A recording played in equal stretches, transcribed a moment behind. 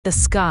The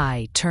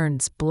sky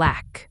turns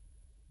black,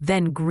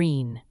 then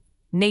green.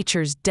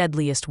 Nature's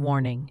deadliest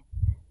warning.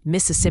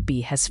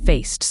 Mississippi has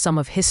faced some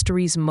of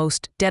history's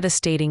most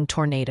devastating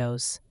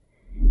tornadoes.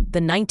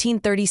 The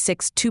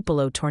 1936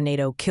 Tupelo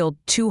tornado killed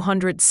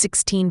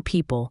 216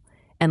 people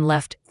and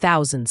left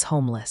thousands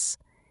homeless.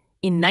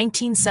 In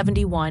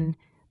 1971,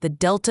 the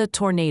Delta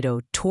tornado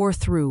tore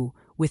through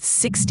with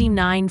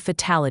 69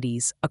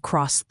 fatalities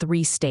across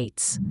 3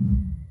 states.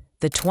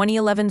 The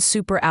 2011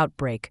 super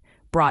outbreak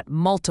brought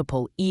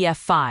multiple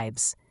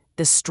EF5s,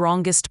 the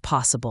strongest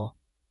possible.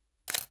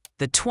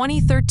 The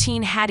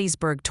 2013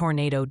 Hattiesburg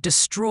tornado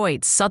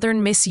destroyed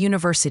Southern Miss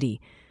University,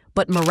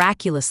 but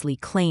miraculously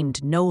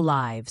claimed no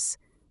lives.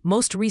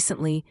 Most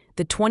recently,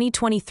 the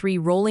 2023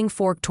 Rolling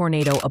Fork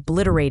tornado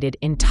obliterated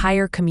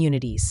entire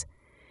communities.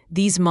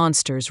 These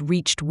monsters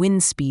reached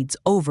wind speeds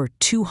over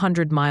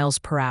 200 miles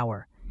per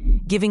hour,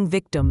 giving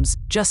victims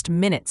just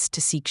minutes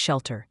to seek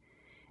shelter.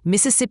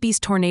 Mississippi's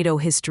tornado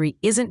history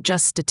isn't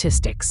just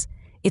statistics,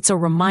 it's a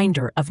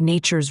reminder of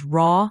nature's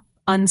raw,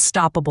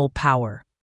 unstoppable power.